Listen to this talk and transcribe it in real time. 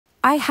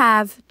I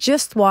have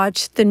just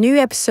watched the new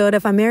episode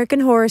of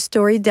American Horror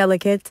Story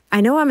Delicate. I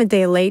know I'm a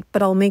day late,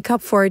 but I'll make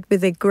up for it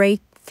with a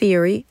great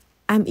theory.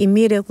 I'm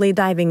immediately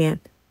diving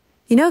in.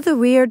 You know the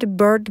weird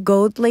bird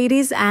goat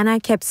ladies Anna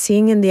kept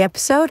seeing in the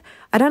episode?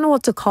 I don't know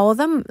what to call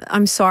them.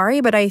 I'm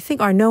sorry, but I think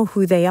I know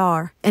who they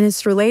are. And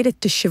it's related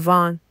to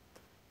Siobhan.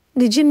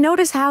 Did you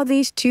notice how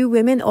these two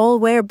women all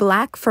wear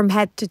black from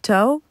head to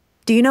toe?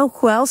 Do you know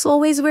who else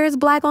always wears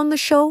black on the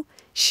show?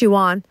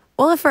 Siobhan.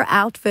 All of her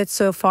outfits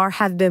so far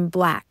have been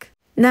black.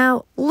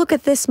 Now, look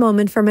at this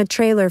moment from a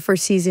trailer for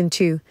season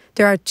 2.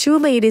 There are two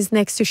ladies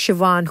next to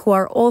Siobhan who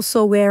are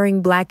also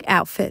wearing black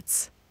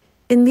outfits.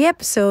 In the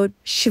episode,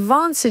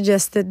 Siobhan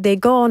suggested they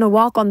go on a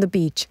walk on the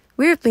beach.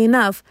 Weirdly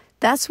enough,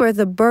 that's where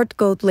the bird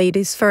goat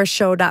ladies first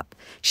showed up.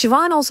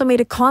 Siobhan also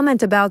made a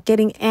comment about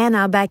getting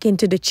Anna back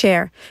into the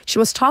chair. She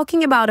was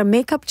talking about a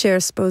makeup chair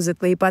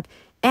supposedly, but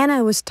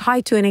Anna was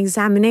tied to an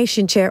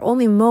examination chair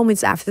only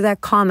moments after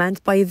that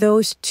comment by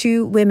those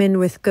two women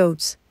with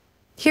goats.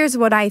 Here's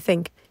what I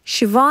think.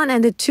 Siobhan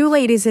and the two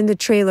ladies in the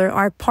trailer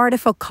are part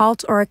of a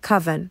cult or a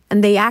coven,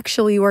 and they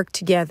actually work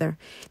together.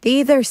 They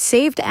either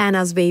saved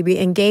Anna's baby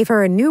and gave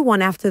her a new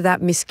one after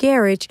that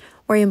miscarriage,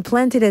 or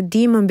implanted a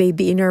demon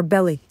baby in her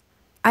belly.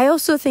 I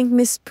also think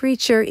Miss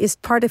Preacher is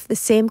part of the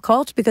same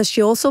cult because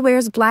she also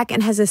wears black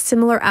and has a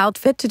similar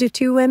outfit to the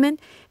two women.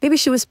 Maybe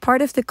she was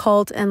part of the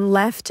cult and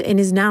left and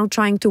is now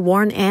trying to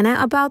warn Anna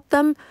about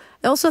them.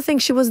 I also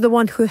think she was the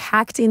one who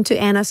hacked into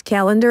Anna's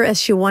calendar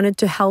as she wanted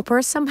to help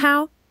her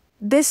somehow.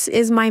 This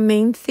is my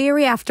main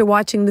theory after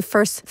watching the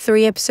first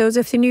 3 episodes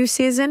of the new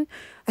season.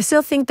 I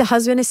still think the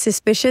husband is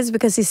suspicious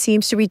because he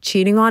seems to be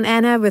cheating on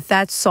Anna with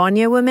that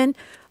Sonia woman.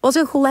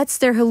 Also, who lets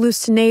their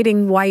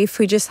hallucinating wife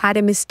who just had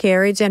a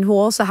miscarriage and who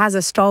also has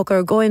a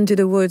stalker go into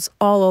the woods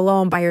all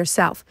alone by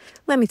herself.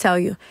 Let me tell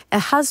you, a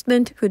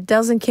husband who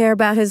doesn't care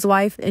about his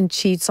wife and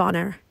cheats on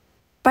her.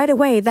 By the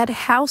way, that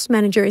house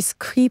manager is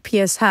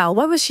creepy as hell.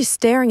 Why was she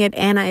staring at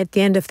Anna at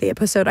the end of the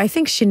episode? I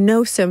think she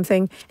knows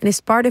something and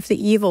is part of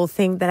the evil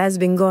thing that has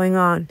been going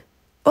on.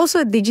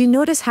 Also, did you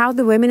notice how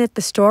the women at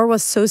the store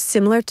was so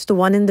similar to the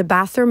one in the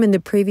bathroom in the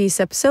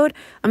previous episode?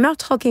 I'm not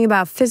talking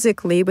about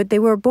physically, but they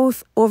were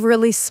both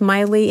overly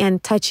smiley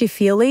and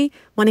touchy-feely,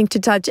 wanting to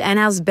touch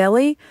Anna's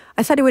belly.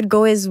 I thought it would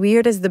go as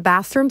weird as the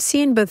bathroom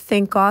scene, but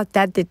thank God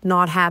that did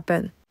not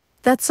happen.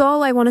 That's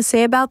all I want to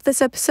say about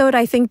this episode.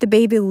 I think the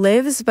baby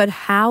lives, but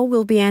how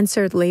will be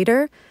answered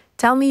later.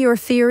 Tell me your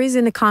theories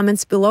in the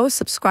comments below.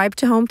 Subscribe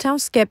to Hometown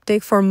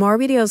Skeptic for more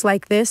videos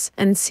like this,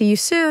 and see you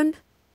soon!